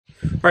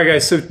Alright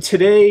guys, so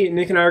today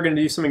Nick and I are going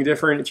to do something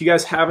different. If you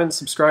guys haven't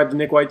subscribed to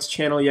Nick White's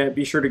channel yet,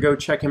 be sure to go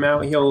check him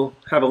out. He'll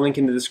have a link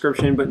in the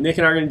description. But Nick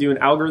and I are going to do an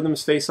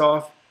algorithms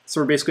face-off. So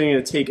we're basically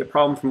going to take a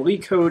problem from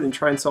LeetCode and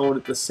try and solve it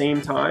at the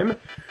same time.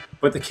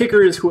 But the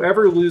kicker is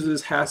whoever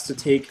loses has to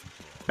take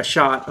a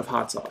shot of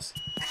hot sauce.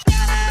 Look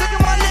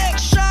at my neck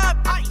shot,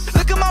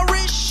 look at my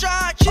wrist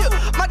shot, chill.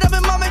 My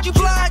diamond mom made you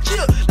blind,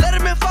 chill. Let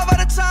him in 5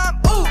 at a time,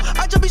 ooh.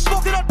 I just be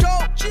smoking up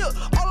dope, chill.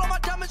 All of my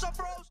diamonds are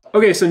froze.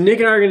 Okay, so Nick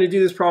and I are going to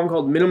do this problem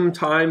called minimum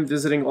time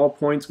visiting all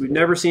points. We've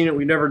never seen it,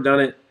 we've never done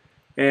it.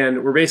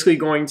 And we're basically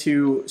going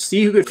to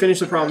see who could finish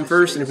the problem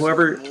first, and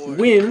whoever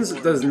wins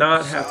does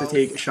not have to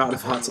take a shot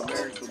of hot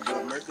sauce.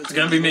 It's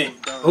gonna be me.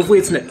 Hopefully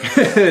it's Nick,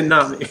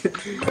 not me.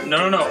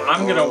 No,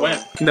 I'm gonna win.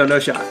 No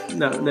shot.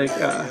 No, Nick,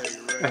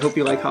 I hope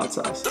you like hot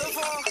sauce.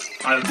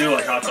 I do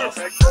like hot sauce.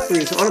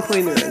 Okay, so on a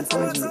plane there.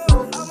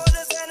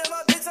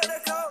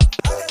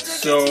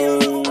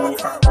 So,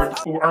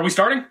 are we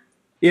starting?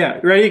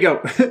 Yeah, ready to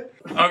go.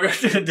 Oh,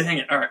 dang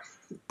it, alright.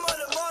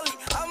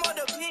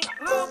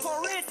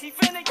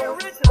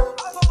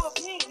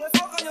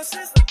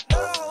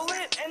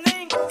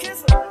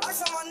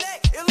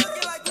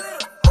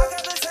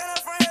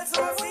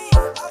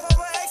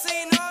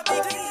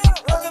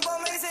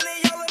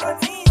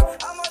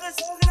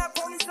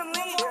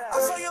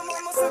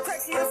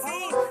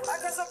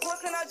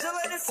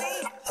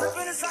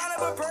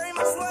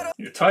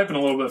 You're typing a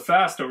little bit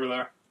fast over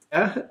there.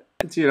 Yeah?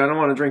 Dude, I don't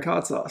want to drink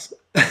hot sauce.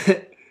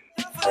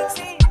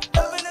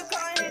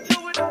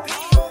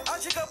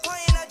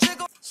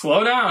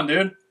 Slow down,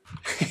 dude.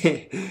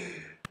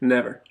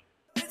 Never.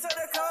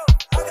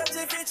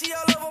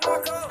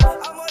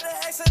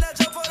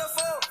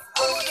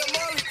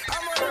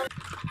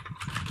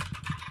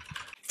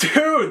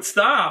 Dude,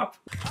 stop.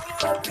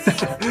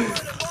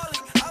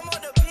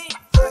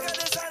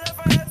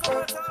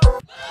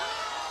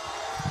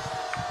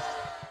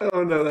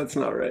 Oh no, that's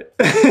not right.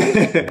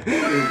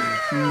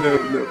 No,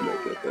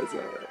 that's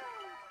not right.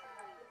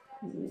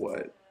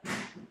 What?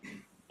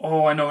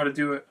 Oh, I know how to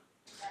do it.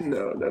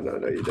 No,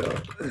 you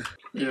don't.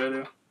 Yeah, I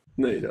do.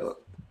 No, you don't.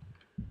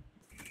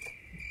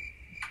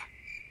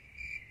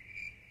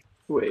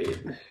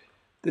 Wait,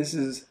 this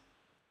is...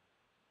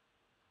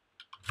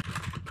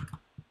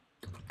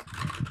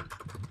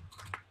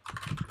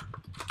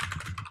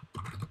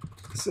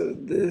 So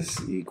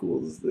this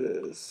equals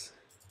this.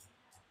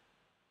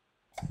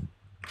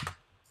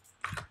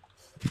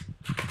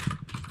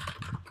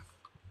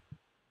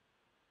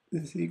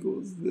 This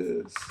equals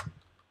this.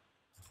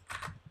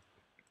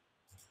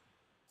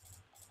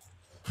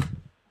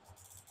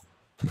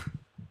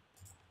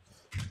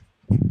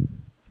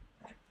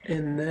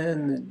 And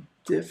then the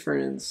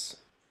difference.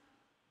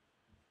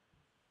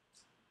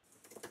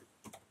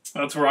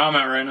 That's where I'm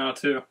at right now,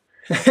 too.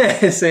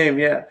 Same,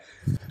 yeah.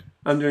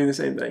 I'm doing the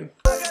same thing.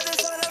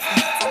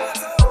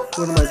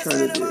 What am I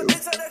trying to do?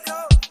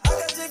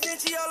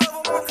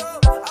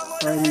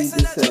 I need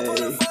to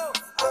say...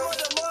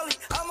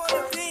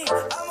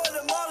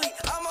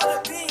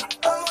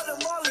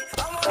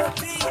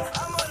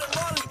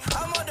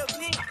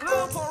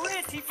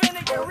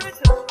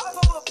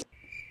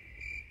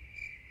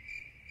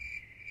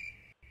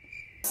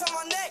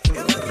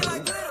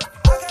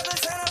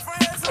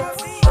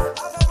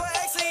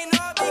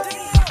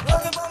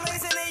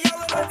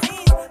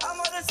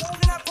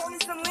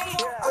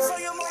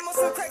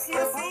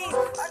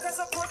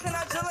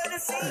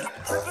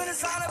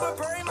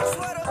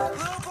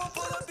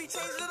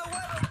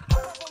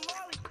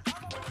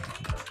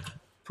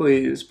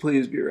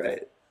 Please be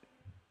right.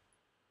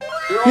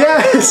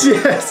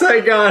 Yes, I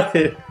got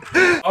it.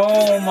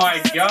 Oh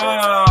my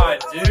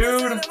god,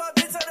 dude.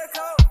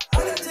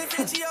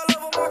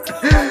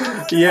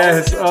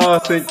 Yes, oh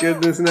thank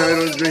goodness now I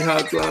don't drink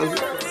hot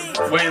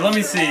sauce. Wait, let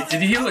me see.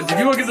 Did you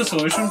look at the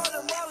solution?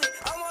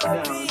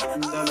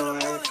 No.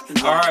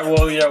 Alright,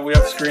 well yeah, we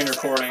have screen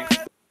recording.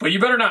 But you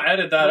better not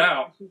edit that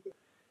out.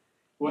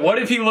 What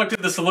if he looked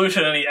at the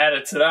solution and he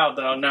edits it out,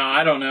 though? No,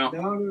 I don't know.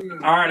 No.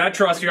 Alright, I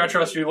trust you.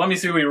 Let me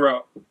see what he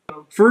wrote.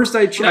 First,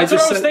 That's what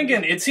I was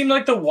thinking. It seemed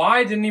like the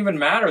Y didn't even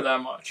matter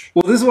that much.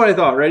 Well, this is what I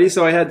thought. Ready?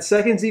 So I had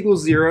seconds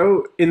equals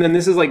 0, and then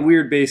this is like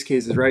weird base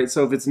cases, right?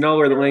 So if it's null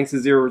or the length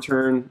is 0,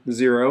 return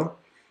 0.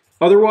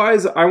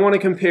 Otherwise, I want to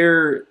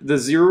compare the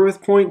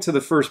 0th point to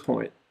the first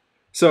point.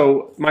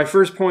 So my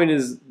first point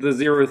is the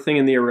 0th thing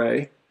in the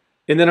array.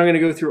 And then I'm going to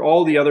go through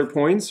all the other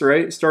points,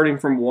 right? Starting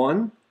from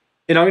 1.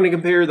 And I'm going to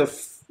compare the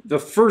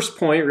first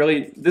point,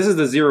 really, this is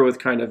the 0th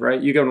kind of,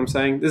 right? You get what I'm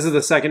saying? This is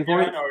the second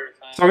point. Yeah, I know what you're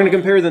saying. So I'm going to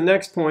compare the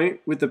next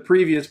point with the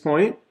previous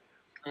point.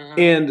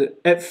 And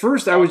at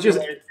first I was just...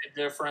 the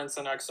difference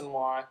in X and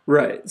Y.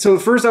 Right. So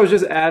at first I was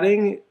just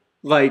adding,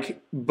 like,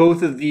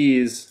 both of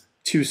these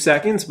 2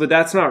 seconds, but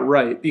that's not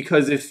right,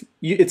 because if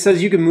it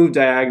says you can move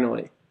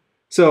diagonally.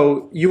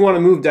 So you want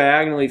to move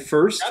diagonally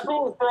first. That's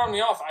what was throwing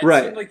me off. It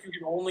Right. seemed like you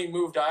could only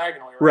move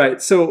diagonally.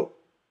 Right. So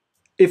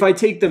if I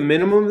take the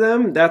minimum of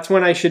them, that's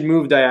when I should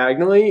move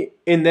diagonally.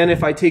 And then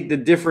if I take the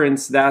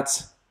difference,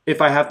 that's if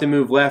I have to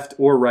move left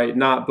or right,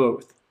 not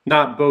both.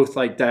 Not both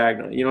like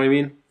diagonally. You know what I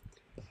mean?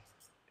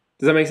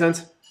 Does that make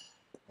sense?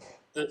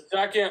 The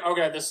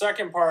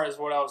second part is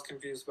what I was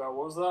confused about.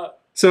 What was that?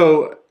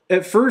 So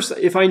at first,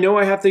 if I know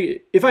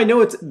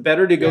it's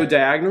better to go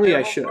diagonally,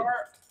 I should.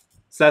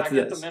 So that's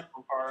this. The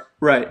minimum part.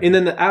 Right. And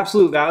then the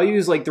absolute value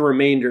is like the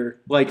remainder.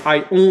 Like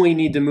I only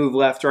need to move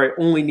left or I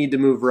only need to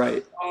move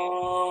right.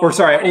 Or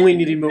sorry, I only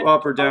need to move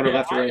up or down or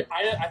left or right.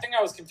 I think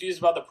I was confused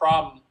about the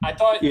problem. I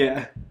thought.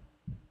 Yeah.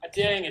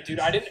 Dang it, dude!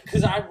 I didn't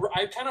because I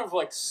kind of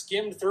like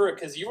skimmed through it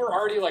because you were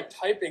already like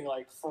typing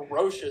like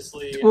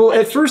ferociously. Well,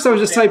 at first I was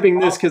just typing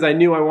this because I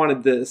knew I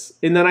wanted this,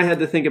 and then I had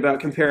to think about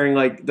comparing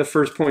like the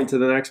first point to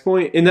the next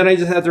point, and then I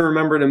just had to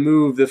remember to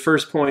move the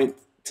first point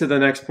to the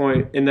next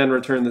point and then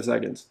return the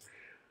seconds.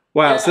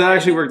 Wow, so that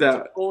actually worked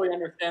out. Fully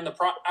understand the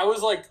I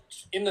was like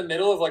in the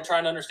middle of like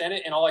trying to understand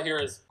it, and all I hear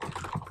is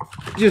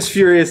just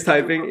furious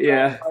typing.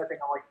 Yeah. I'm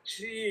like,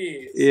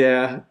 jeez.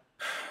 Yeah.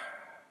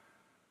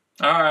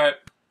 All right.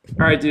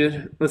 All right,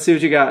 dude. Let's see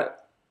what you got.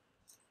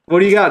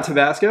 What do you got,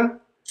 Tabasco?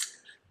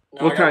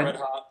 No, what kind? Red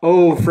Hot.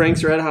 Oh,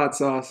 Frank's Red Hot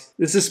Sauce.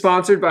 This is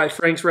sponsored by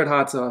Frank's Red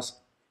Hot Sauce.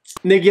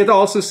 Nick, you have to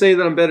also say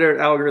that I'm better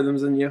at algorithms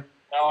than you.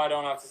 No, I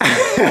don't have to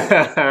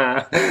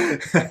say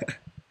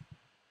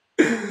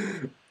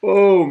that.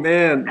 Oh,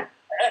 man.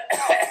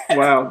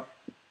 Wow.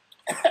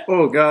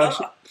 Oh, gosh.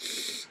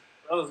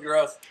 That was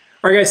gross.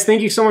 All right, guys,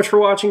 thank you so much for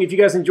watching. If you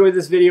guys enjoyed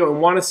this video and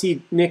want to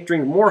see Nick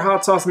drink more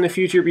hot sauce in the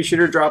future, be sure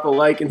to drop a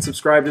like and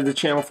subscribe to the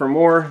channel for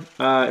more.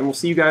 And we'll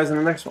see you guys in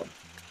the next one.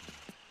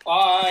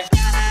 Bye. Look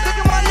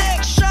at my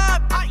neck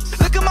shot.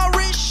 Look at my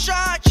wrist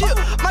shot. Yeah.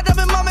 My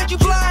diamond mom make you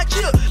blind.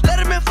 Yeah. Let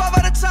him in 5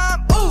 at a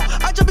time. Ooh,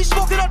 I just be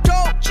smoking up.